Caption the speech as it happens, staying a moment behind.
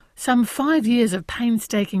Some 5 years of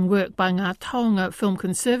painstaking work by Ngā Taonga film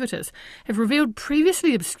conservators have revealed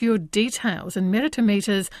previously obscured details in Merata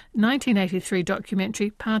Mita's 1983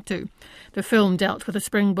 documentary Patu. The film dealt with a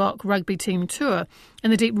Springbok rugby team tour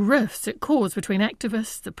and the deep rifts it caused between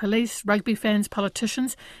activists, the police, rugby fans,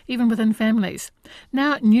 politicians, even within families.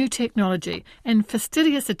 Now, new technology and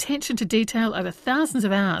fastidious attention to detail over thousands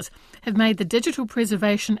of hours have made the digital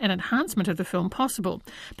preservation and enhancement of the film possible,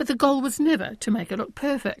 but the goal was never to make it look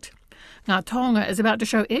perfect. Ngā Taonga is about to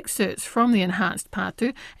show excerpts from the enhanced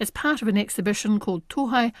Patu as part of an exhibition called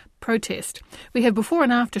TOHE Protest. We have before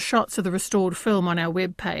and after shots of the restored film on our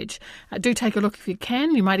webpage. Do take a look if you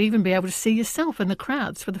can. You might even be able to see yourself in the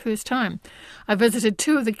crowds for the first time. I visited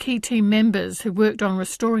two of the key team members who worked on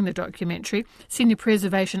restoring the documentary, senior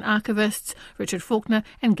preservation archivists Richard Falkner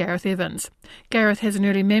and Gareth Evans. Gareth has an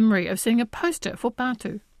early memory of seeing a poster for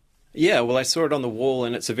Patu. Yeah, well, I saw it on the wall,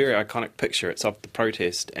 and it's a very iconic picture. It's of the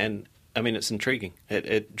protest, and I mean, it's intriguing.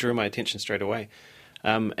 It drew my attention straight away.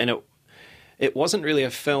 And it wasn't really a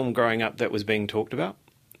film growing up that was being talked about,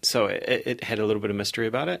 so it had a little bit of mystery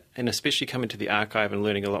about it, and especially coming to the archive and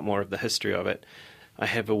learning a lot more of the history of it, I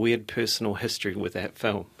have a weird personal history with that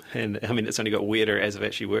film, and I mean, it's only got weirder as I've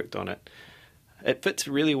actually worked on it. It fits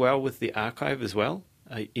really well with the archive as well.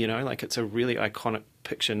 It's a really iconic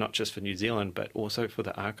picture, not just for New Zealand, but also for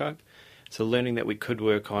the archive. So learning that we could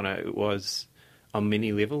work on it was, on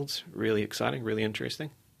many levels, really exciting, really interesting.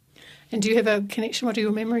 And do you have a connection? What are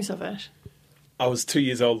your memories of it? I was 2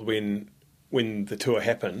 years old when the tour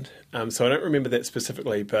happened, so I don't remember that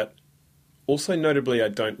specifically, but also notably I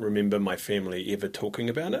don't remember my family ever talking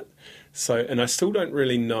about it. And I still don't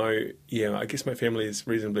really know, I guess my family is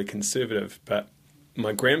reasonably conservative, but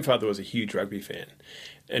my grandfather was a huge rugby fan,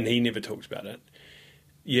 and he never talked about it.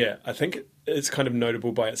 Yeah, I think it's kind of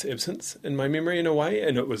notable by its absence in my memory in a way,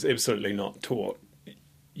 and it was absolutely not taught.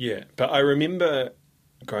 Yeah, but I remember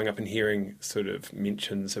growing up and hearing sort of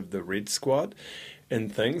mentions of the Red Squad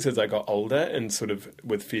and things as I got older, and sort of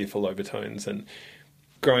with fearful overtones, and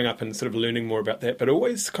growing up and sort of learning more about that, but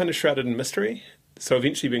always kind of shrouded in mystery. So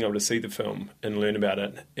eventually being able to see the film and learn about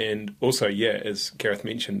it, and also, as Gareth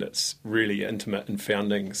mentioned, it's really intimate and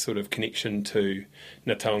founding sort of connection to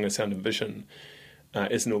Ngā Taonga Sound and Vision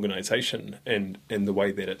as an organisation, and the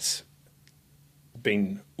way that it's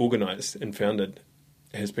been organised and founded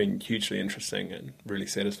has been hugely interesting and really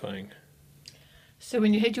satisfying. So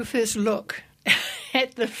when you had your first look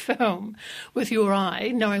at the film with your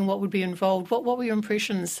eye, knowing what would be involved, what were your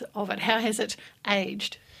impressions of it? How has it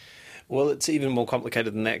aged? Well, it's even more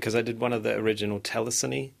complicated than that, because I did one of the original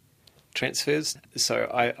telecine transfers.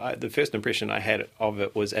 So I the first impression I had of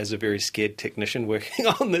it was as a very scared technician working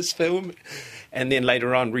on this film, and then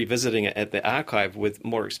later on revisiting it at the archive with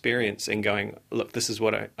more experience and going, look, this is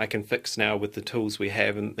what I can fix now with the tools we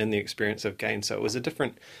have and the experience I've gained. So it was a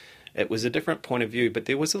different point of view, but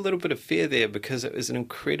there was a little bit of fear there, because it was an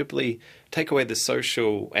incredibly, take away the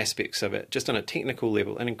social aspects of it, just on a technical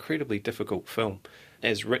level, an incredibly difficult film.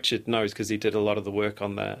 As Richard knows, because he did a lot of the work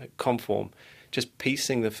on the Conform, just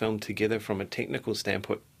piecing the film together from a technical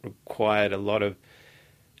standpoint required a lot of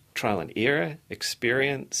trial and error,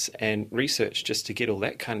 experience, and research just to get all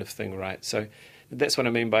that kind of thing right. So that's what I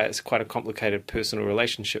mean by it's quite a complicated personal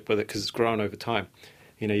relationship with it, because it's grown over time.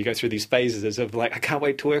 You go through these phases of like, I can't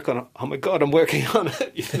wait to work on it. Oh my God, I'm working on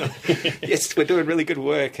it. Yes, we're doing really good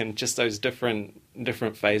work, and just those different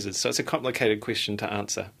phases. So it's a complicated question to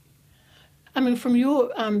answer. I mean, from your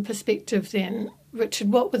perspective then,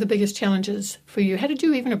 Richard, what were the biggest challenges for you? How did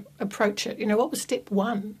you even approach it? What was step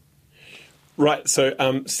one? Right,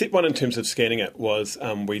 so step one in terms of scanning it was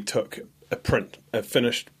we took a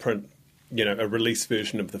finished print, a release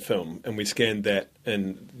version of the film, and we scanned that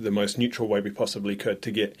in the most neutral way we possibly could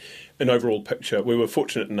to get an overall picture. We were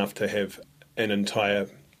fortunate enough to have an entire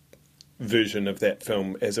version of that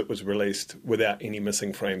film as it was released without any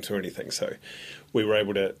missing frames or anything. So we were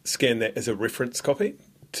able to scan that as a reference copy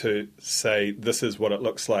to say this is what it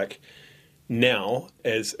looks like now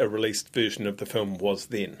as a released version of the film was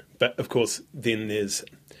then. But of course then there's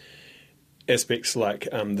aspects like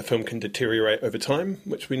the film can deteriorate over time,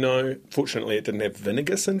 which we know. Fortunately it didn't have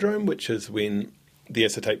vinegar syndrome, which is when the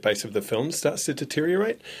acetate base of the film starts to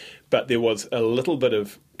deteriorate. But there was a little bit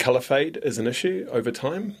of colour fade as an issue over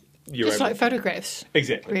time. Like photographs.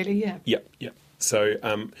 Exactly. Really, yeah. Yep. So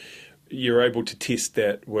you're able to test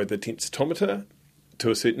that with a densitometer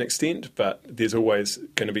to a certain extent, but there's always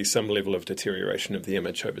going to be some level of deterioration of the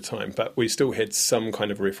image over time. But we still had some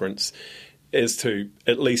kind of reference as to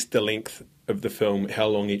at least the length of the film, how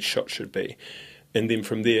long each shot should be. And then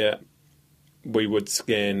from there, we would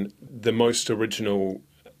scan the most original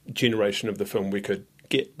generation of the film we could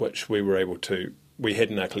get, which we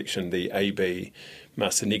had in our collection the AB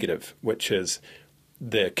master negative, which is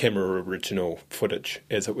the camera original footage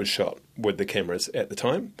as it was shot with the cameras at the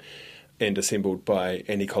time, and assembled by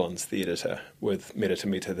Annie Collins, the editor, with Merata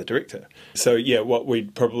Mita, the director. So, yeah, what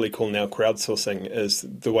we'd probably call now crowdsourcing is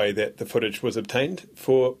the way that the footage was obtained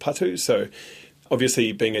for Patu. So,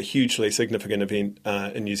 obviously, being a hugely significant event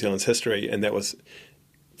in New Zealand's history, and that was,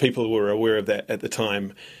 people were aware of that at the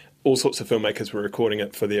time. All sorts of filmmakers were recording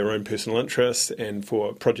it for their own personal interests and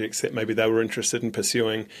for projects that maybe they were interested in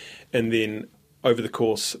pursuing. And then, over the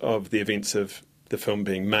course of the events of the film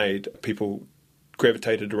being made, people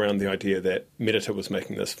gravitated around the idea that Merata was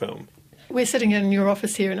making this film. We're sitting in your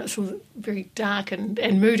office here and it's all very dark and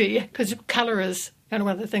moody because colour is one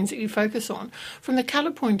of the things that you focus on. From the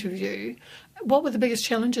colour point of view, what were the biggest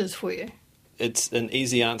challenges for you? It's an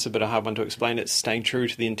easy answer but a hard one to explain. It's staying true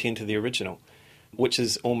to the intent of the original, which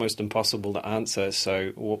is almost impossible to answer.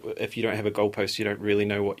 So if you don't have a goalpost, you don't really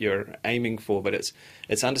know what you're aiming for, but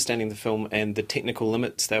it's understanding the film and the technical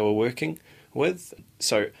limits they were working with.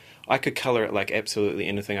 So I could colour it like absolutely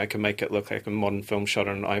anything. I could make it look like a modern film shot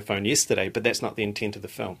on an iPhone yesterday, but that's not the intent of the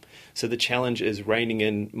film. So the challenge is reining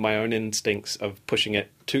in my own instincts of pushing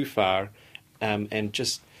it too far and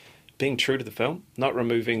just being true to the film, not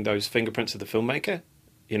removing those fingerprints of the filmmaker.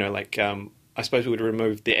 You know, like I suppose we would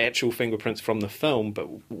remove the actual fingerprints from the film, but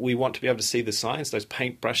we want to be able to see the signs, those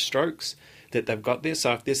paintbrush strokes that they've got there.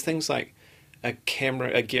 So if there's things like a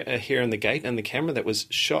camera, a hair in the gate and the camera that was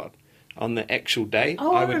shot on the actual day,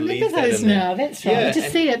 I would leave that in there. those now, that's right. You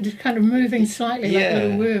just see it kind of moving slightly like a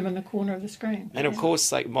little worm in the corner of the screen. And of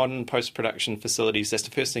course, like modern post-production facilities, that's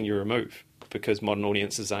the first thing you remove because modern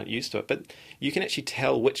audiences aren't used to it. But you can actually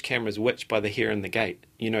tell which camera is which by the hair in the gate.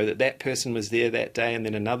 You know that person was there that day and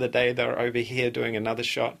then another day they were over here doing another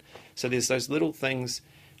shot. So there's those little things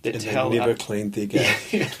that tell... They never cleaned their gate.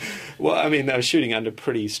 Yeah. Well, I mean, they were shooting under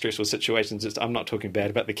pretty stressful situations. I'm not talking bad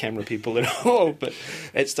about the camera people at all, but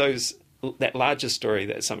it's that larger story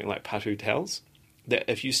that something like Patu tells,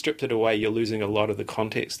 that if you stripped it away, you're losing a lot of the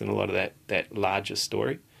context and a lot of that larger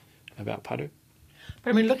story about Patu. But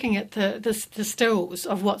I mean, looking at the stills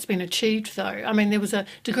of what's been achieved, though, I mean, there was a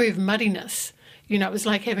degree of muddiness. You know, it was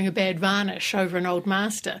like having a bad varnish over an old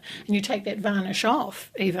master, and you take that varnish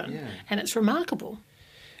off even, and it's remarkable.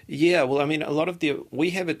 Yeah, well, I mean, we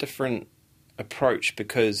have a different approach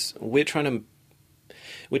because we're trying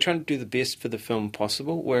to do the best for the film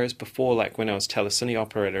possible, whereas before, like when I was telecine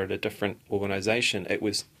operator at a different organisation,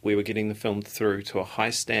 we were getting the film through to a high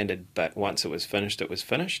standard, but once it was finished, it was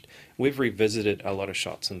finished. We've revisited a lot of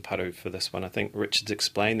shots in Patu for this one. I think Richard's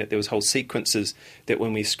explained that there was whole sequences that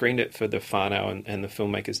when we screened it for the whānau and the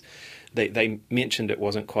filmmakers, they mentioned it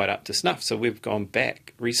wasn't quite up to snuff. So we've gone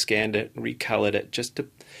back, rescanned it, recoloured it, just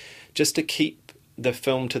to keep the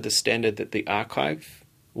film to the standard that the archive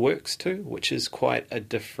works to, which is quite a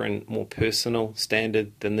different, more personal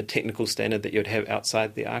standard than the technical standard that you'd have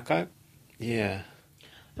outside the archive. Yeah.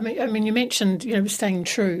 I mean, you mentioned, staying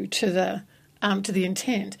true to the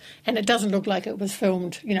intent, and it doesn't look like it was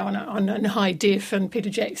filmed, on high def in Peter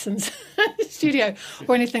Jackson's studio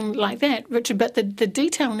or anything like that, Richard. But the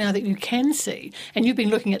detail now that you can see, and you've been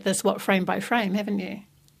looking at this, frame by frame, haven't you?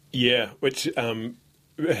 Yeah, which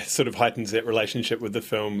sort of heightens that relationship with the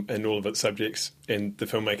film and all of its subjects and the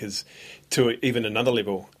filmmakers to even another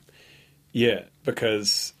level. Yeah,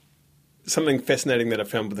 because something fascinating that I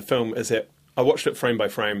found with the film is that I watched it frame by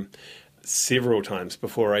frame several times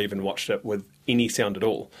before I even watched it with any sound at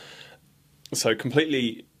all. So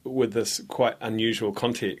completely with this quite unusual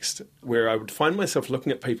context where I would find myself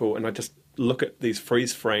looking at people and I just look at these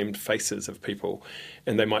freeze-framed faces of people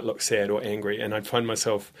and they might look sad or angry, and I'd find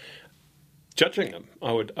myself judging them.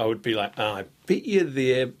 I would be like, I bet you're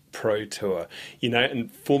there pro tour,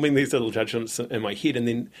 and forming these little judgments in my head, and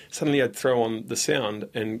then suddenly I'd throw on the sound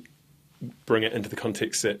and bring it into the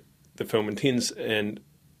context that the film intends, and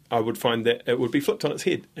I would find that it would be flipped on its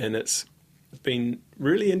head. And it's been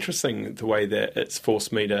really interesting the way that it's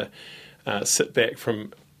forced me to sit back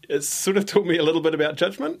from... It's sort of taught me a little bit about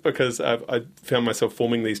judgment, because I found myself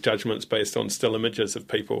forming these judgments based on still images of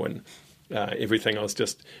people and everything I was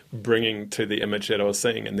just bringing to the image that I was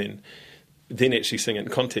seeing, and then actually seeing it in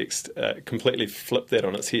context, completely flipped that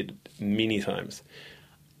on its head many times.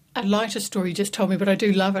 A lighter story you just told me, but I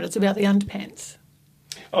do love it. It's about the underpants.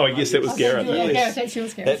 Oh, yes, that was Gareth. Yeah, Gareth, that's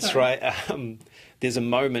yours, Gareth. That's right. There's a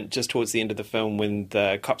moment just towards the end of the film when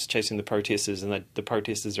the cops are chasing the protesters and the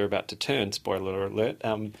protesters are about to turn, spoiler alert.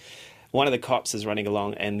 One of the cops is running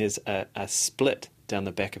along and there's a split down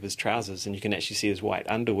the back of his trousers, and you can actually see his white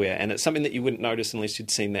underwear, and it's something that you wouldn't notice unless you'd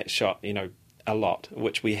seen that shot, a lot,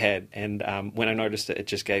 which we had. And when I noticed it,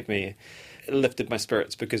 it lifted my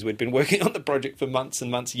spirits, because we'd been working on the project for months and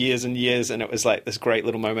months, years and years, and it was like this great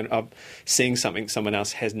little moment of seeing something someone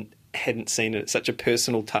else hadn't seen. It's such a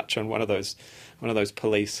personal touch on one of those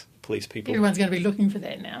police people. Everyone's going to be looking for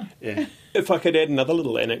that now. Yeah. If I could add another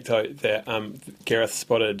little anecdote that Gareth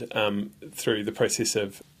spotted through the process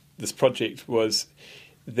of this project, was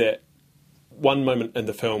that one moment in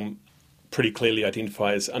the film pretty clearly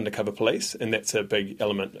identifies undercover police, and that's a big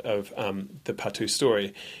element of the Patu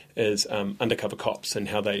story, is undercover cops and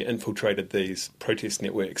how they infiltrated these protest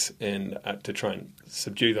networks and to try and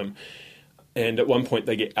subdue them. And at one point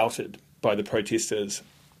they get outed by the protesters,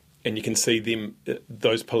 and you can see them,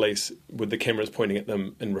 those police, with the cameras pointing at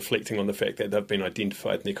them and reflecting on the fact that they've been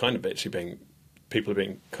identified, and they're kind of actually people are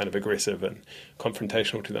being kind of aggressive and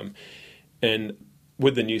confrontational to them. And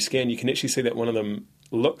with the new scan, you can actually see that one of them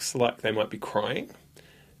looks like they might be crying,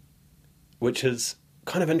 which is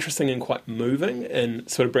kind of interesting and quite moving, and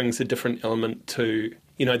sort of brings a different element to,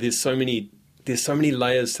 there's so many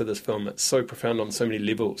layers to this film. It's so profound on so many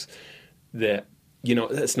levels that,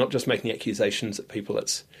 it's not just making accusations at people.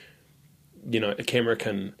 It's, a camera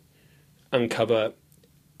can uncover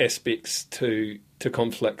aspects to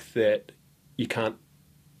conflict that you can't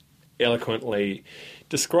eloquently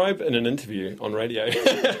describe in an interview on radio.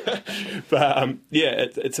 But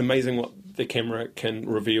it's amazing what the camera can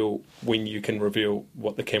reveal when you can reveal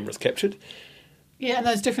what the camera's captured. Yeah, and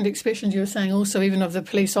those different expressions you were saying also, even of the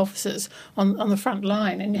police officers on the front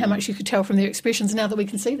line, and how much you could tell from their expressions now that we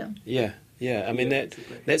can see them. Yeah. I mean,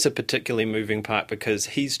 that's a particularly moving part, because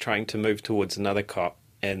he's trying to move towards another cop,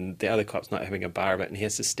 and the other cop's not having a bar of it, and he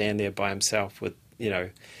has to stand there by himself with,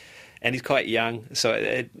 and he's quite young. So,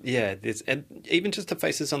 and even just the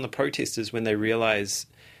faces on the protesters when they realise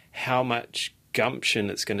how much gumption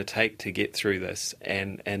it's going to take to get through this,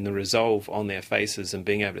 and the resolve on their faces and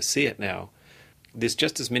being able to see it now. There's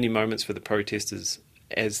just as many moments for the protesters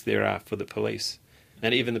as there are for the police.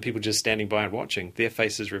 And even the people just standing by and watching, their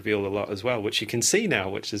faces reveal a lot as well, which you can see now,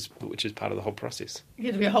 which is part of the whole process. Yeah,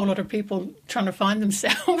 there'll be a whole lot of people trying to find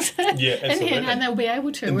themselves. Yeah, absolutely. and they'll be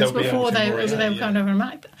able to, whereas before they were kind of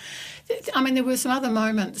remarked. I mean, there were some other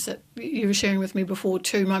moments that you were sharing with me before,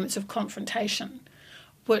 too, moments of confrontation,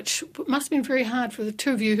 which must have been very hard for the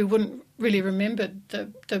two of you who wouldn't really remember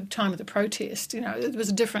the time of the protest. It was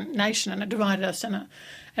a different nation, and it divided us in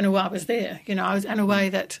a way I was there, in a way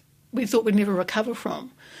that we thought we'd never recover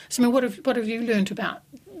from. So, I mean, what have you learned about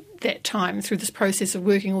that time through this process of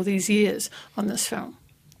working all these years on this film?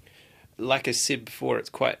 Like I said before, it's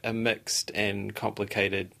quite a mixed and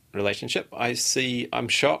complicated relationship. I'm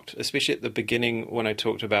shocked, especially at the beginning when I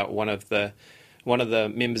talked about one of the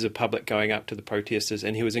members of public going up to the protesters,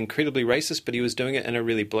 and he was incredibly racist, but he was doing it in a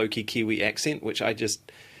really blokey Kiwi accent, which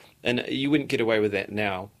and you wouldn't get away with that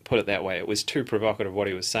now, put it that way. It was too provocative what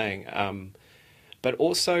he was saying. But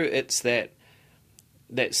also it's that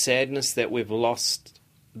sadness that we've lost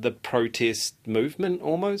the protest movement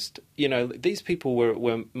almost. These people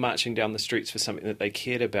were marching down the streets for something that they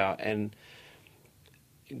cared about, and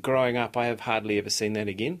growing up I have hardly ever seen that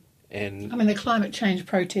again. And I mean, the climate change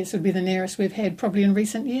protests would be the nearest we've had probably in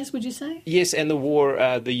recent years, would you say? Yes, and the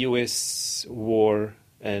war, the US war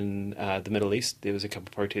in the Middle East, there was a couple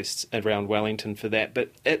of protests around Wellington for that.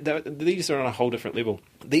 But these are on a whole different level.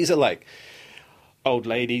 These are like old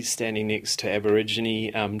ladies standing next to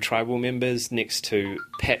Aborigine tribal members, next to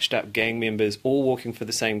patched up gang members, all walking for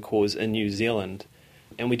the same cause in New Zealand.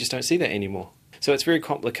 And we just don't see that anymore. So it's very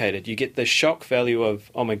complicated. You get the shock value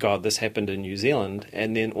of, oh my God, this happened in New Zealand,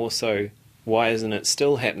 and then also, why isn't it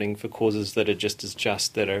still happening for causes that are just as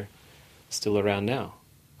just, that are still around now?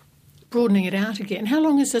 Broadening it out again. How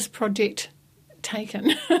long has this project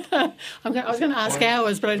taken? I was going to ask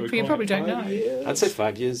hours, but you probably don't know. Years. I'd say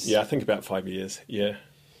 5 years. Yeah, I think about 5 years, yeah.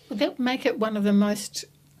 Would that make it one of the most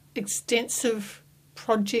extensive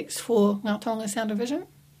projects for Ngā Taonga Sound Division?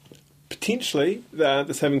 Potentially.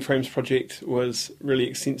 The Saving Frames project was really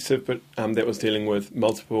extensive, but that was dealing with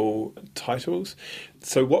multiple titles.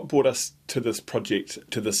 So what brought us to this project,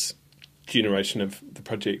 to this generation of the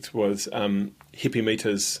project, was Merata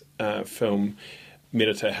Mita's film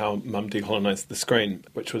Merata, How Mum Decolonised the Screen,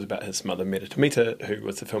 which was about his mother, Merata Mita, who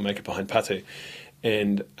was the filmmaker behind Patu.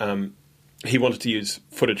 And he wanted to use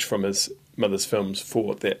footage from his mother's films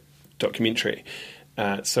for that documentary.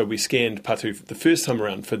 So we scanned Patu the first time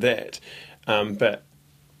around for that, but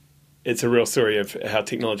it's a real story of how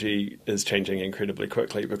technology is changing incredibly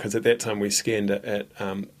quickly, because at that time we scanned it at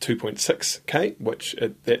 2.6K, which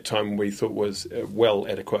at that time we thought was well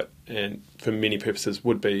adequate and for many purposes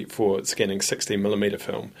would be for scanning 60mm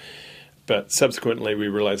film. But subsequently we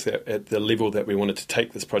realised that at the level that we wanted to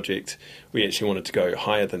take this project, we actually wanted to go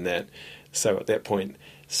higher than that. So at that point,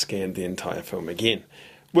 scanned the entire film again,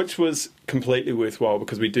 which was completely worthwhile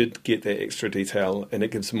because we did get that extra detail, and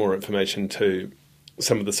it gives more information to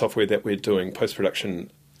some of the software that we're doing post-production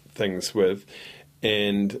things with.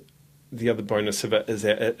 And the other bonus of it is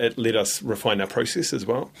that it let us refine our process as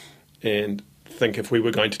well and think if we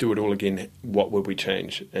were going to do it all again, what would we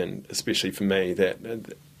change? And especially for me,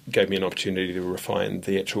 that gave me an opportunity to refine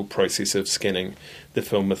the actual process of scanning the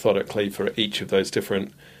film methodically for each of those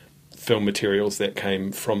different film materials that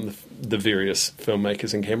came from the various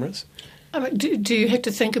filmmakers and cameras. Do you have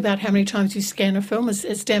to think about how many times you scan a film?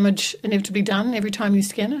 Is damage inevitably done every time you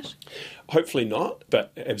scan it? Hopefully not,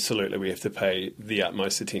 but absolutely we have to pay the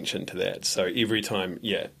utmost attention to that. So every time,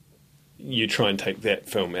 you try and take that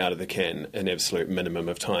film out of the can an absolute minimum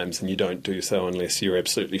of times, and you don't do so unless you're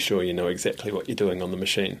absolutely sure you know exactly what you're doing on the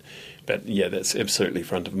machine. But that's absolutely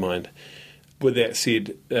front of mind. With that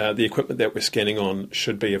said, the equipment that we're scanning on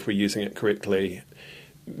should be, if we're using it correctly,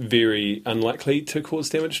 very unlikely to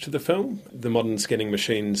cause damage to the film. The modern scanning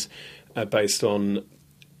machines are based on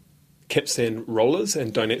capstan rollers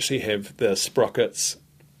and don't actually have the sprockets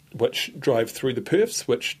which drive through the perfs,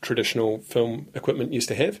 which traditional film equipment used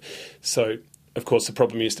to have. So, of course, the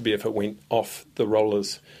problem used to be if it went off the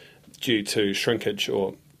rollers due to shrinkage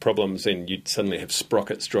or problems, and you'd suddenly have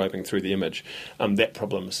sprockets driving through the image. That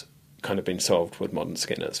problem's kind of been solved with modern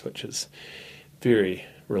scanners, which is very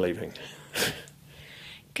relieving.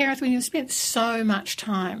 Gareth, when you've spent so much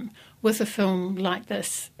time with a film like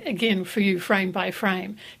this, again, for you, frame by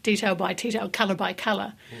frame, detail by detail, colour by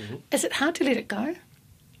colour, is it hard to let it go?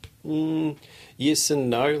 Yes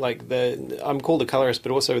and no. I'm called a colorist,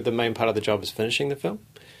 but also the main part of the job is finishing the film.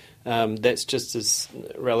 That's just as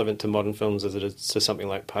relevant to modern films as it is to something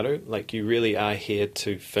like Patu. You really are here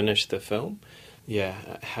to finish the film.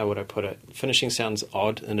 How would I put it? Finishing sounds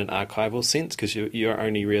odd in an archival sense because you're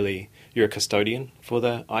a custodian for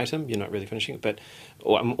the item. You're not really finishing it. But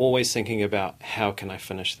I'm always thinking about how can I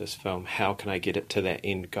finish this film? How can I get it to that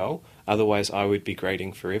end goal? Otherwise, I would be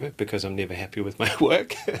grading forever because I'm never happy with my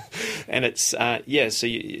work. And it's, so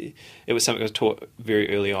it was something I was taught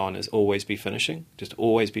very early on is always be finishing, just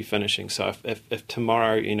always be finishing. So if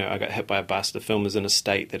tomorrow, I got hit by a bus, the film is in a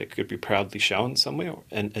state that it could be proudly shown somewhere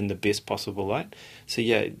in the best possible light. So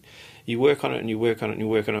you work on it and you work on it and you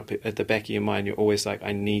work on it, but at the back of your mind, you're always like,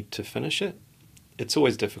 I need to finish it. It's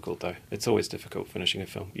always difficult, though. It's always difficult finishing a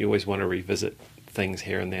film. You always want to revisit things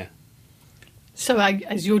here and there. So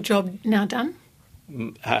is your job now done?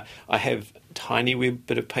 I have a tiny wee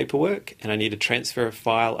bit of paperwork and I need to transfer a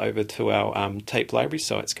file over to our tape library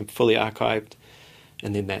so it's fully archived,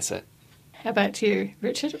 and then that's it. How about you,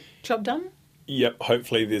 Richard? Job done? Yep,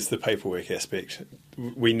 hopefully there's the paperwork aspect.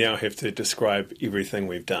 We now have to describe everything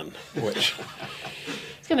we've done, which...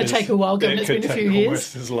 It's going to take a while, given it's been a few years.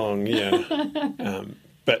 Almost as long,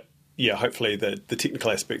 but hopefully the technical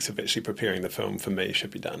aspects of actually preparing the film for me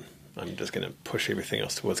should be done. I'm just going to push everything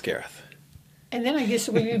else towards Gareth. And then I guess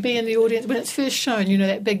will you be in the audience when it's first shown,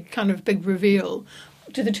 that big reveal?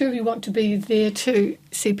 Do the two of you want to be there to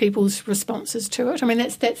see people's responses to it? I mean,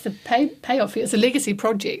 that's the payoff here. It's a legacy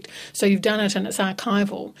project, so you've done it and it's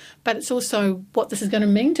archival, but it's also what this is going to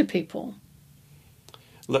mean to people.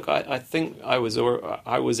 Look, I think I was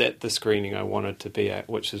at the screening I wanted to be at,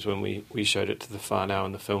 which is when we showed it to the whānau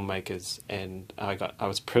and the filmmakers, and I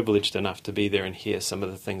was privileged enough to be there and hear some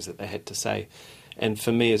of the things that they had to say. And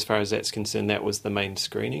for me, as far as that's concerned, that was the main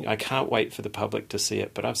screening. I can't wait for the public to see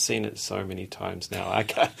it, but I've seen it so many times now.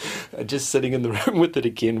 Just sitting in the room with it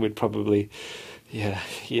again would probably,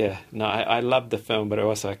 No, I love the film, but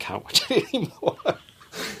I can't watch it anymore.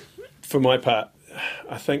 For my part,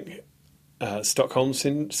 I think... Stockholm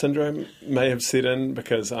syndrome may have set in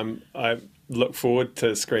because I look forward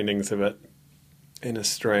to screenings of it in a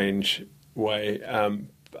strange way.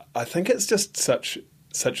 I think it's just such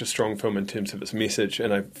a strong film in terms of its message,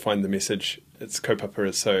 and I find the message, its kaupapa,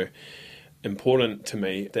 is so important to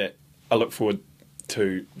me that I look forward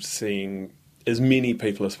to seeing as many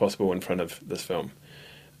people as possible in front of this film.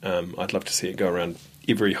 I'd love to see it go around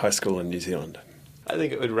every high school in New Zealand. I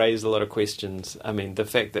think it would raise a lot of questions. I mean, the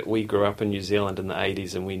fact that we grew up in New Zealand in the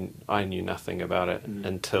 80s and I knew nothing about it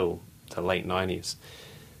until the late 90s.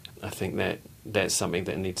 I think that's something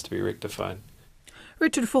that needs to be rectified.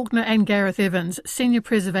 Richard Falkner and Gareth Evans, Senior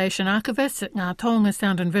Preservation Archivists at Ngā Taonga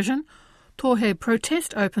Sound and Vision. TOHE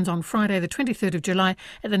Protest opens on Friday the 23rd of July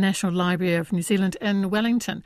at the National Library of New Zealand in Wellington.